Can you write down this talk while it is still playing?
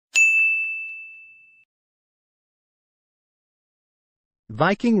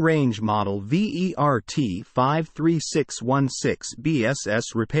Viking range model VERT53616BSS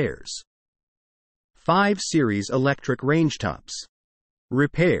repairs. 5 Series Electric Rangetops.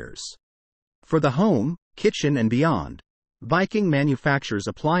 Repairs. For the home, kitchen and beyond, Viking manufactures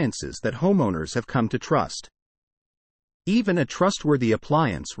appliances that homeowners have come to trust. Even a trustworthy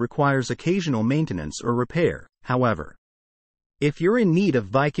appliance requires occasional maintenance or repair, however. If you're in need of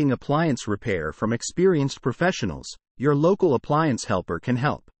Viking appliance repair from experienced professionals, your local appliance helper can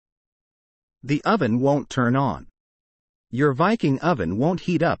help. The oven won't turn on. Your Viking oven won't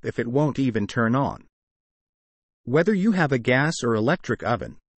heat up if it won't even turn on. Whether you have a gas or electric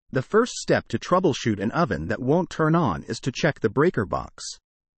oven, the first step to troubleshoot an oven that won't turn on is to check the breaker box.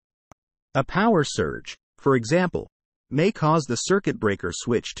 A power surge, for example, may cause the circuit breaker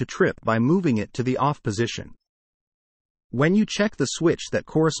switch to trip by moving it to the off position. When you check the switch that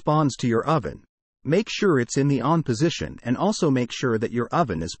corresponds to your oven, make sure it's in the on position and also make sure that your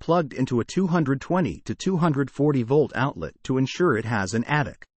oven is plugged into a 220 to 240 volt outlet to ensure it has an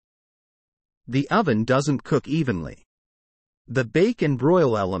attic. The oven doesn't cook evenly. The bake and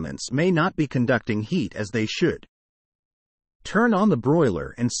broil elements may not be conducting heat as they should. Turn on the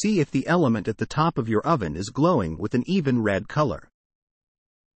broiler and see if the element at the top of your oven is glowing with an even red color.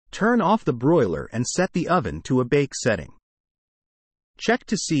 Turn off the broiler and set the oven to a bake setting. Check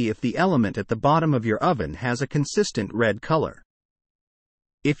to see if the element at the bottom of your oven has a consistent red color.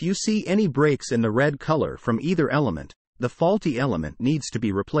 If you see any breaks in the red color from either element, the faulty element needs to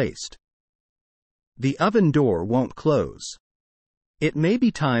be replaced. The oven door won't close. It may be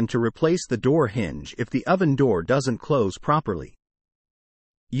time to replace the door hinge if the oven door doesn't close properly.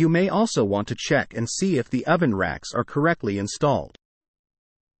 You may also want to check and see if the oven racks are correctly installed.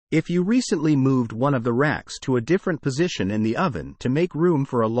 If you recently moved one of the racks to a different position in the oven to make room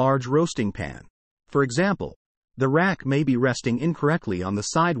for a large roasting pan, for example, the rack may be resting incorrectly on the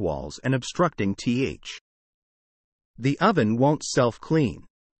sidewalls and obstructing the oven won't self-clean.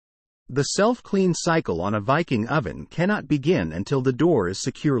 The self-clean cycle on a Viking oven cannot begin until the door is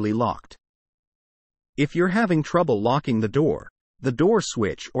securely locked. If you're having trouble locking the door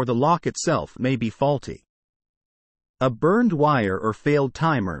switch or the lock itself may be faulty. A burned wire or failed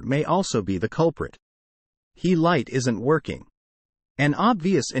timer may also be the culprit. Light isn't working. An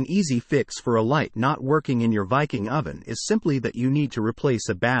obvious and easy fix for a light not working in your Viking oven is simply that you need to replace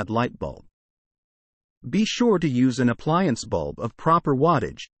a bad light bulb. Be sure to use an appliance bulb of proper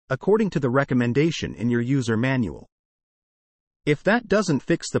wattage, according to the recommendation in your user manual. If that doesn't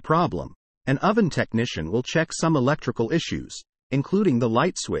fix the problem, an oven technician will check some electrical issues, including the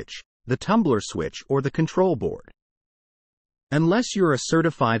light switch, the tumbler switch or the control board. Unless you're a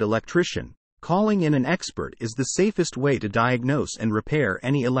certified electrician, calling in an expert is the safest way to diagnose and repair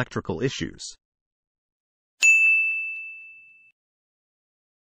any electrical issues.